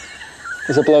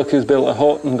 There's a bloke who's built a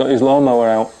hut and got his lawnmower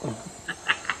out.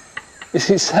 Is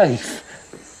it safe?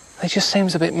 It just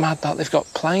seems a bit mad that they've got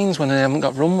planes when they haven't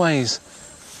got runways.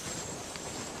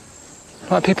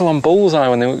 Like people on Bullseye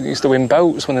when they used to win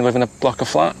boats when they live in a block of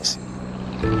flats.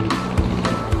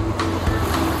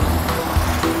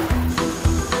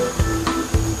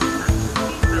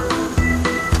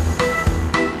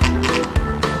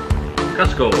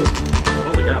 Cusco.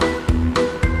 Holy cow.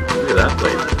 Look at that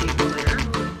place.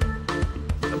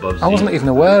 Above sea. I wasn't even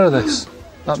aware of this.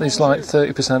 That there's like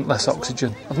 30% less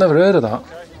oxygen. I've never heard of that.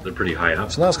 They're pretty high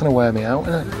up. So that's going to wear me out,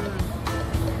 isn't it?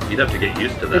 You'd have to get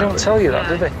used to that. They don't tell you that,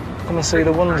 do they? Come and see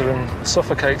the wonder and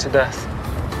suffocate to death.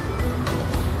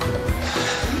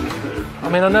 I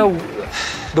mean, I know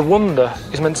the wonder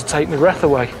is meant to take my breath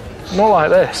away. Not like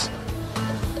this.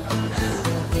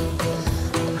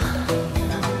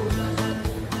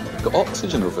 They've got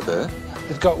oxygen over there.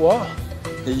 They've got what?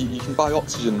 You can buy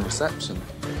oxygen reception.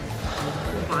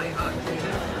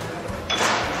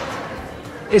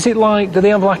 Is it like, do they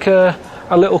have like a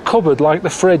little cupboard like the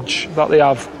fridge that they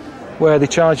have where they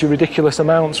charge you ridiculous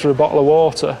amounts for a bottle of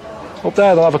water? Up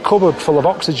there they'll have a cupboard full of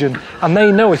oxygen and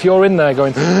they know if you're in there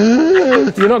going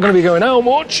you're not going to be going, how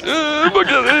much? You're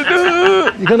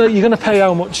going to pay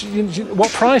how much?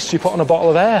 What price do you put on a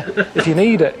bottle of air if you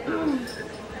need it?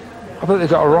 I bet they've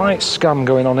got a right scam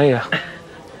going on here.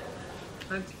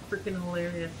 That's freaking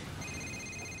hilarious.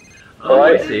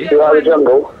 Alright, you out of the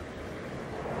jungle?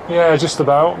 Yeah, just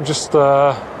about. Just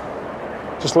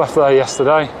left there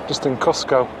yesterday, just in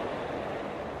Cusco.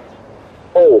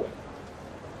 Oh.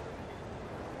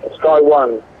 Sky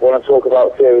One, want to talk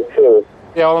about Series 2?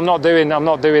 Yeah, well, I'm not doing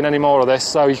any more of this,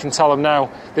 so you can tell them now.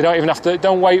 They don't even have to,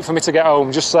 don't wait for me to get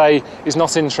home, just say he's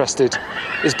not interested.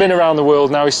 He's been around the world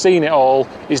now, he's seen it all,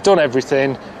 he's done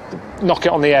everything, knock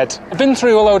it on the head. I've been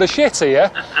through a load of shit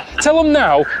here. Tell them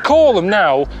now, call them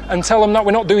now, and tell them that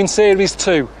we're not doing Series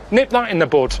 2. Nip that in the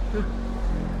bud.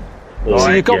 So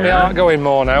you've got my heart going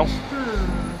more now.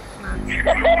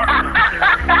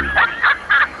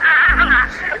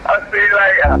 I'll see you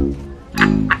later.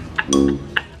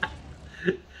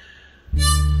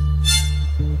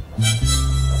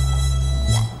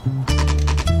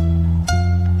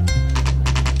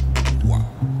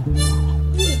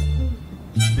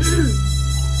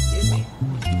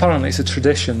 Apparently it's a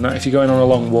tradition that if you're going on a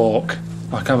long walk,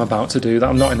 like I'm about to do, that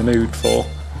I'm not in the mood for,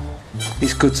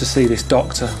 it's good to see this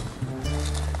doctor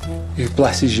who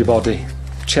blesses your body,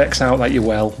 checks out that you're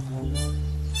well,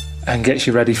 and gets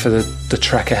you ready for the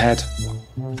trek ahead.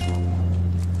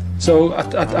 So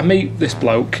I meet this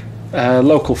bloke, a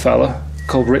local fella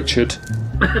called Richard.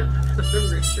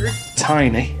 Richard?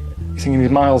 Tiny. You're thinking he's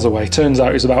miles away. Turns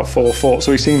out he's about 4 foot,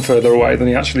 so he seemed further away than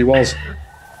he actually was.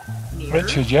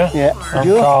 Richard, yeah? Yeah. I'm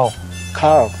You? Carl.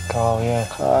 Carl. Carl, yeah.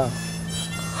 Carl.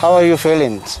 How are you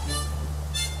feeling?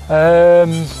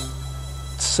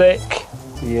 Sick.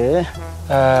 Yeah.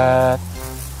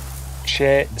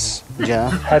 Shits. Yeah.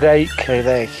 Headache.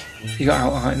 Headache. You got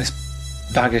out like this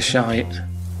bag of shite.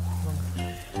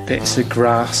 Bits of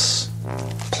grass.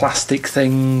 Plastic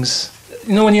things.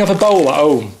 You know when you have a bowl at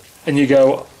home and you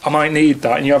go, I might need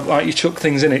that, and you have like you chuck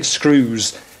things in it,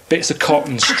 screws, bits of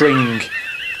cotton, string,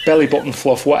 belly button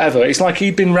fluff, whatever. It's like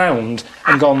he'd been round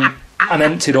and gone and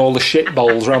emptied all the shit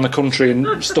bowls around the country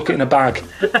and stuck it in a bag.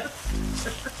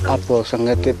 Now,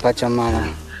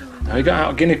 he got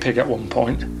out a guinea pig at one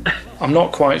point. I'm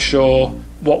not quite sure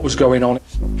what was going on.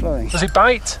 Does it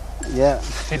bite? Yeah.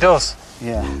 It does?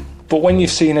 Yeah. But when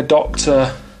you've seen a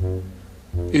doctor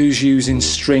who's using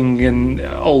string and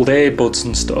old earbuds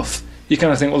and stuff, you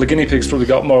kind of think, well, the guinea pig's probably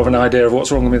got more of an idea of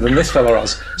what's wrong with me than this fella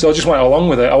has. So I just went along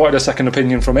with it. I wanted a second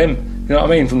opinion from him. You know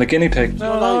what I mean? From the guinea pig.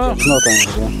 No.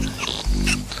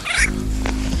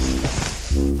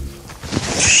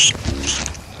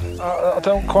 I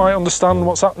don't quite understand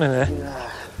what's happening here.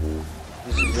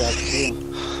 This is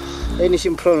vaccine.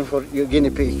 Anything problem for your guinea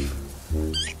pig?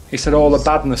 He said all the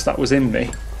badness that was in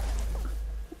me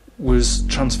was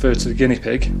transferred to the guinea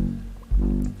pig.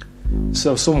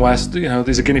 So somewhere, you know,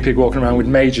 there's a guinea pig walking around with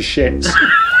major shits.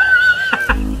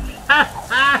 And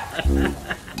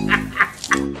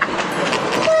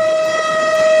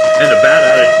a bad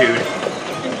attitude.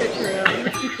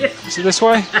 Is it this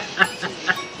way?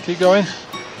 Keep going.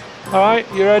 Alright,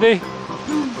 you ready?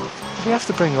 We have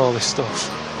to bring all this stuff.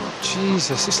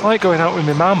 Jesus, it's like going out with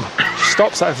my mum. She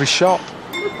stops at every shop.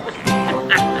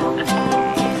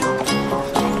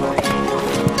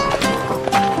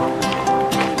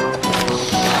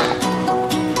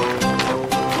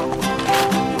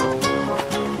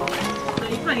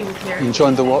 You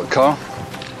enjoying the what, car?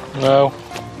 No.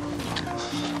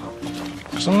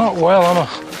 Because I'm not well, am I?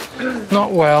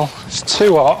 Not well. It's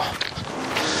too hot.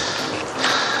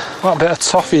 That bit of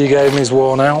toffee you gave me is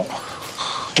worn out.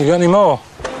 You got any more?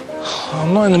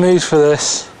 I'm not in the mood for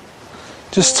this.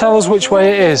 Just tell us which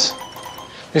way it is.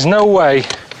 There's no way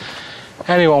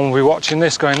anyone will be watching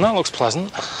this going, that looks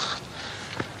pleasant.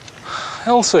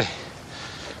 Elsie,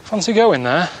 fancy going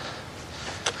there?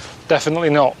 Definitely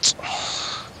not.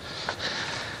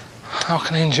 How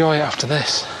can I enjoy it after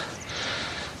this?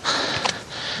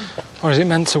 Or is it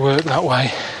meant to work that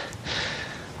way?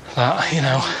 That, you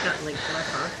know,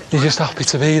 you're just happy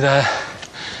to be there.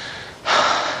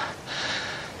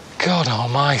 God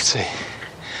almighty.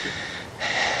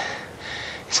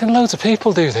 You've seen loads of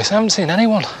people do this. I haven't seen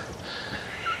anyone.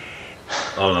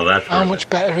 Oh no, that's How much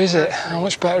better is it? How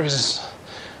much better is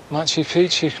Machu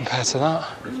Picchu compared to that?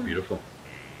 It's beautiful.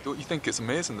 Don't you think it's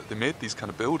amazing that they made these kind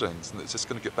of buildings and it's just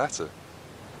going to get better?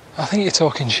 I think you're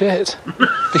talking shit.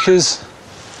 Because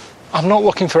I'm not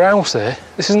looking for a house here.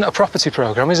 This isn't a property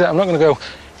programme, is it? I'm not going to go,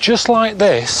 just like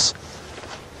this,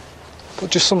 but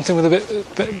just something with a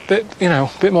bit, you know,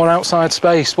 a bit more outside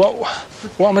space. What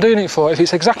am I doing it for? If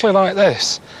it's exactly like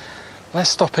this,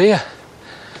 let's stop here.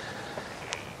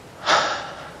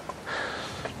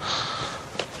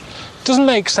 Doesn't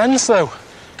make sense though,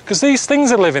 because these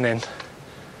things are living in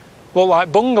look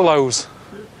like bungalows.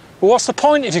 But what's the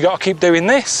point if you've got to keep doing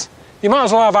this? You might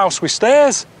as well have a house with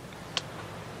stairs.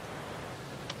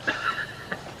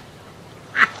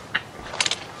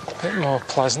 A bit more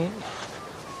pleasant.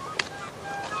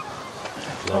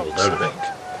 Leveled out a bit.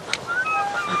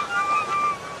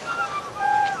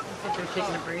 They're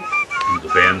taking a break. The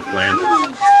band's playing.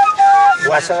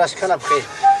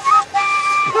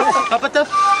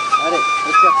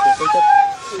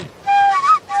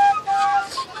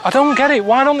 I don't get it.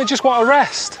 Why don't they just want to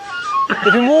rest?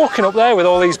 They've been walking up there with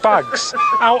all these bags,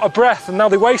 out of breath, and now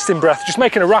they're wasting breath, just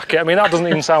making a racket. I mean, that doesn't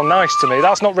even sound nice to me.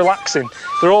 That's not relaxing.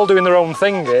 They're all doing their own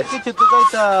thing here. I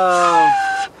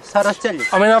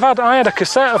mean, I had a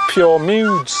cassette of pure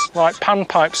moods, like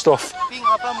panpipe stuff.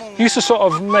 Used to sort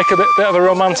of make a bit of a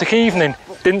romantic evening.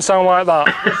 Didn't sound like that.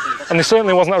 And there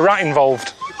certainly wasn't a rat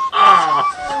involved. Oh,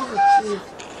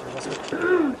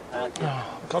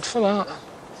 God for that.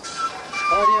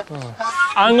 Oh.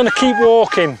 I'm going to keep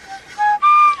walking.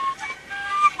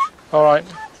 All right,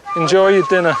 enjoy your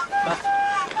dinner.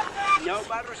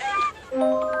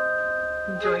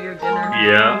 Enjoy your dinner.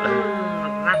 Yeah.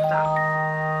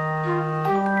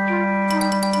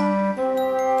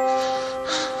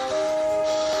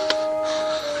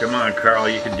 Come on, Carl,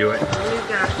 you can do it.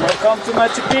 Welcome to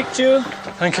Machu Picchu.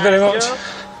 Thank you very much.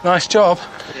 Nice job.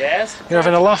 Yes. You're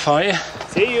having a laugh, aren't you?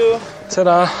 See you.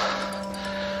 Ta-da.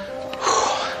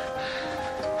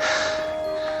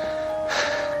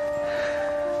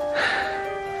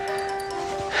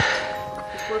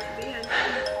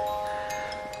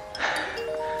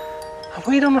 Have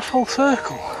we done a full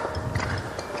circle?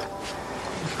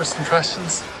 First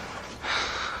impressions.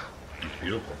 It's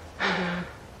beautiful.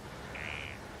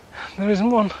 There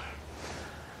isn't one.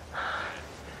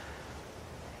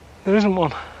 There isn't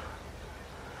one.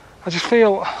 I just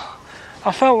feel...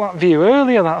 I felt that view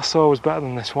earlier that I saw was better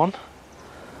than this one.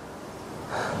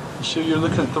 You sure you're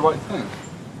looking at the right thing?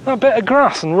 That bit of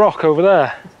grass and rock over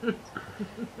there.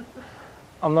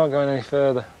 I'm not going any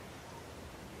further.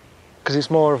 Because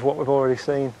it's more of what we've already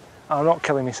seen. I'm not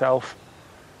killing myself.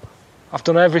 I've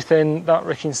done everything that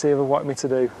Ricky and Steve have wanted me to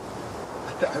do.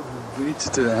 We need to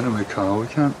do it anyway, Carl. We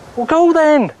can't. Well, go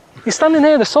then. You're standing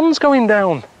here. The sun's going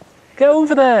down. Get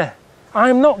over there.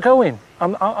 I'm not going.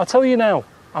 I'll tell you now.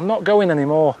 I'm not going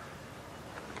anymore.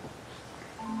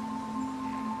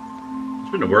 It's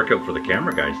been a workout for the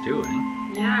camera guys too, isn't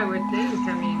it? Yeah, I would think.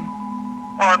 I mean.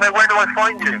 Oh, then where do I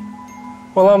find you?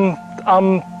 Well,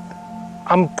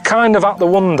 I'm kind of at the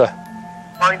wonder.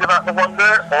 Kind of at the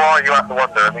wonder, or are you at the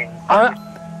wonder? I mean.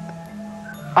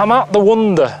 I'm at the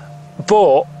wonder,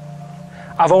 but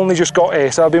I've only just got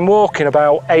here, so I've been walking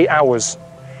about 8 hours,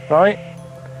 right?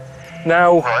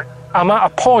 Now, I'm at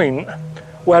a point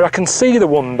where I can see the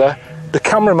wonder, the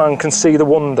cameraman can see the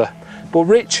wonder, but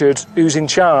Richard, who's in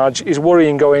charge, is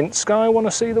worrying, going, Sky, I want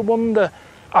to see the wonder.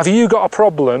 Have you got a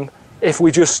problem if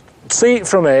we just see it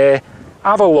from here,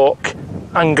 have a look,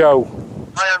 and go?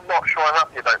 I am not sure I'm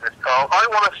happy about this, Carl. I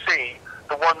want to see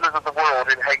the wonders of the world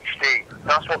in HD.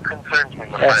 That's what concerns me,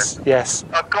 my friend. Yes.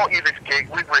 I've got you this gig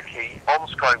with Ricky on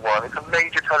Sky One. It's a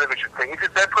major television thing.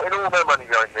 They're putting all their money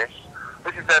behind this.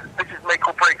 This is make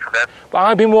or break for them. But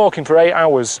I've been walking for 8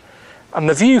 hours, and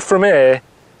the view from here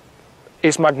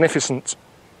is magnificent.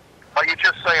 Are you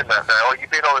just saying that now? Are you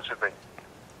being honest with me?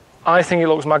 I think it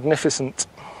looks magnificent.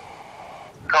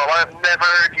 Carl, I have never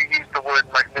heard you use the word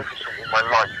magnificent in my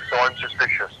life, so I'm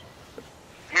suspicious.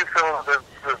 You feel that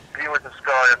the viewers of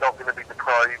Sky are not going to be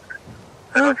deprived,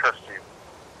 and I trust you.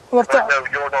 Well, I know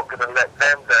you're not going to let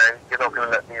them down, you're not going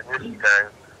to let me and Ricky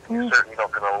down, you're certainly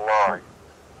not going to lie.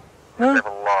 No. Never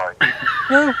lie.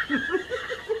 No.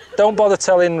 Don't bother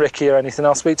telling Ricky or anything.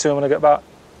 I'll speak to him when I get back.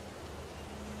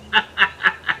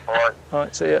 Alright.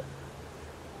 Alright, see ya.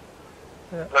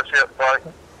 Yeah. Let's see it. Bye.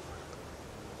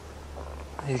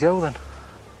 There you go then.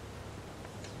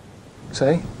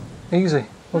 See? Easy.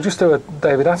 We'll just do a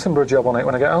David Attenborough job on it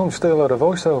when I get home. Just do a load of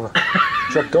voiceover.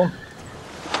 Job done.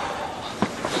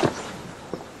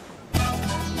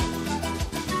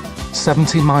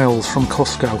 "70 miles from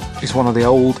Cusco is one of the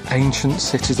old ancient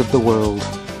cities of the world.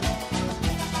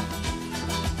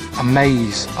 A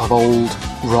maze of old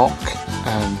rock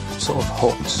sort of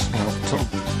huts, you know, sort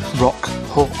of rock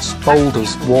huts,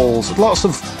 boulders, walls, lots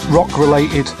of rock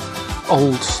related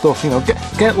old stuff, you know,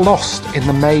 get lost in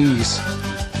the maze.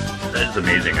 That is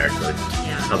amazing, actually.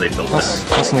 Yeah. how they built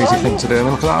That's an easy thing to do. I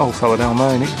mean, look at that old fella down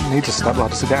there. He needs a step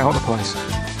ladder to get out of the place.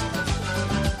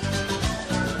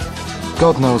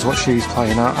 God knows what she's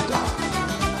playing at.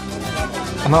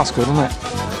 And that's good, isn't it?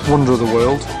 Wonder of the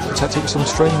world. Protect it with some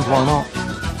strings, why not?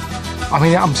 I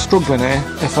mean, I'm struggling here,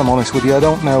 if I'm honest with you. I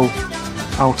don't know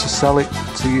how to sell it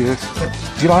to you.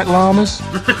 Do you like llamas?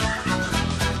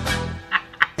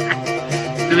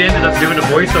 We ended up doing a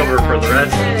voiceover for the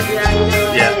rest.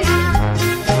 Yeah.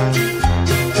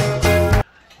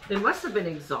 They must have been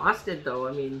exhausted, though.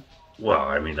 I mean. Well,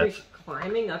 I mean, that's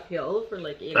climbing uphill for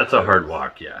like 8 hours. That's a hard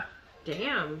walk, yeah.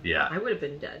 Damn. Yeah. I would have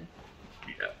been dead.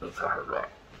 Yeah, that's a hard walk.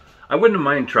 I wouldn't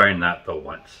mind trying that though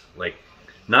once. Like,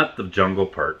 not the jungle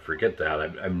part. Forget that.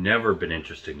 I've never been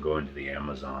interested in going to the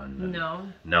Amazon. No.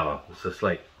 No, it's just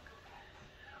like.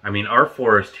 I mean, our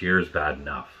forest here is bad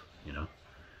enough. You know.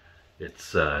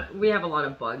 It's we have a lot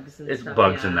of bugs and it's stuff.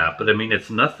 bugs and that, but I mean it's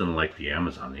nothing like the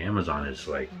Amazon. The Amazon is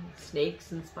like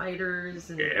snakes and spiders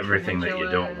and everything that you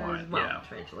don't want. Well, yeah,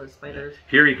 tarantulas, spiders.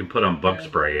 Here you can put on bug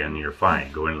spray and you're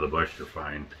fine. Go into the bush, you're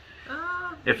fine.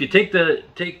 If you take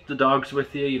the dogs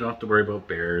with you, you don't have to worry about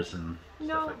bears and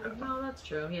stuff like that. No, that's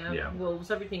true. Yeah. Well,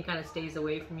 so everything kind of stays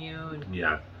away from you, and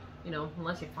yeah, you know,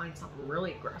 unless you find something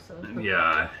really aggressive.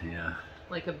 Yeah.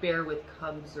 Like a bear with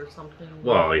cubs or something.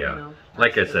 Well, yeah. You know,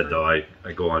 like I said, though, I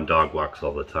go on dog walks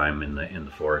all the time in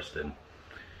the forest, and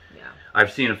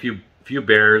I've seen a few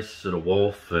bears and a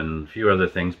wolf and a few other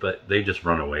things, but they just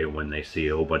run away when they see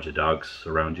a whole bunch of dogs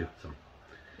around you. So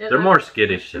they're more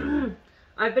skittish.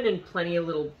 I've been in plenty of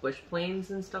little bush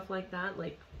planes and stuff like that.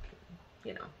 Like,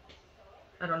 you know,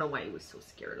 I don't know why he was so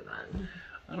scared of that.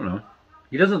 I don't know.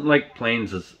 He doesn't like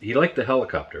planes. He liked the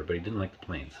helicopter, but he didn't like the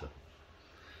plane. So.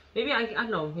 Maybe, I don't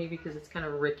know, maybe because it's kind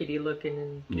of rickety looking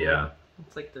and yeah,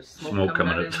 it's like there's smoke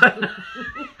coming out.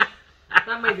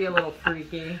 That might be a little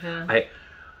freaky. Yeah.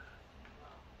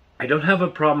 I don't have a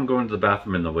problem going to the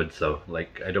bathroom in the woods though.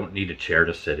 Like, I don't need a chair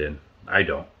to sit in. I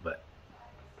don't, but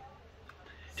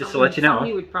just to let you know. Something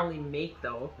you would probably make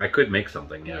though. I could make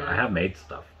something, yeah. I have made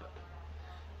stuff.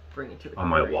 Bring it to the on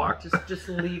my walk. Just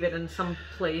leave it in some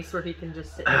place where he can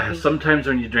just sit. Sometimes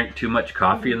when you drink too much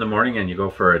coffee in the morning and you go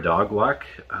for a dog walk,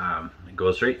 it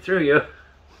goes right through you,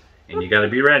 and you got to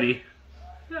be ready.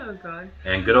 Oh God.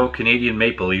 And good old Canadian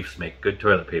maple leaves make good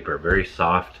toilet paper, very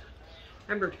soft.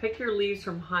 Remember, pick your leaves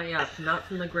from high up, not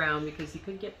from the ground, because you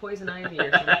could get poison ivy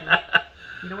or something.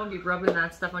 You don't want to be rubbing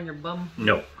that stuff on your bum.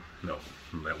 No,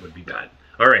 that would be bad.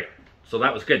 All right, so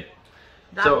that was good.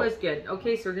 That was good.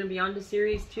 Okay, so we're going to be on to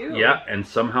series 2. Yeah, and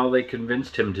somehow they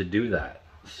convinced him to do that.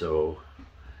 So,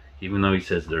 even though he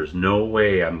says, there's no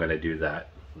way I'm going to do that,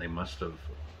 they must have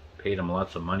paid him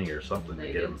lots of money or something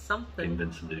to get him,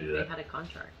 convince him to do that. They had a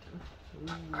contract.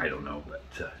 I don't know, but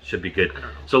should be good.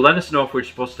 So let us know if we're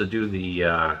supposed to do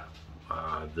the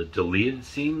deleted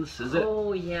scenes, is it?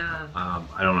 Oh, yeah.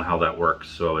 I don't know how that works,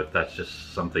 so if that's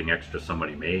just something extra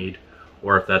somebody made,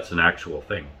 or if that's an actual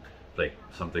thing. Like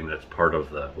something that's part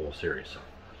of the whole series. So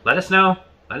let us know.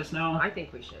 Let us know. I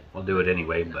think we should. We'll do it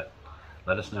anyway, but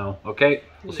let us know. Okay,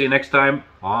 we'll see you next time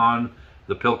on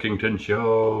The Pilkington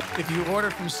Show. If you order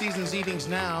from Season's Eatings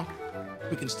now,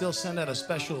 we can still send out a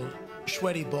special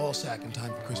sweaty ball sack in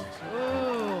time for Christmas.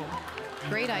 Ooh,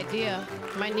 great idea.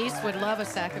 My niece would love a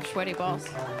sack of sweaty balls.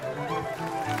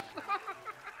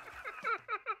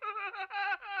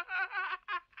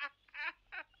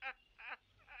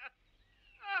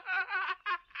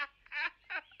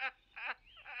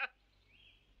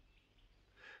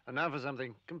 And now for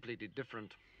something completely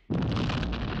different.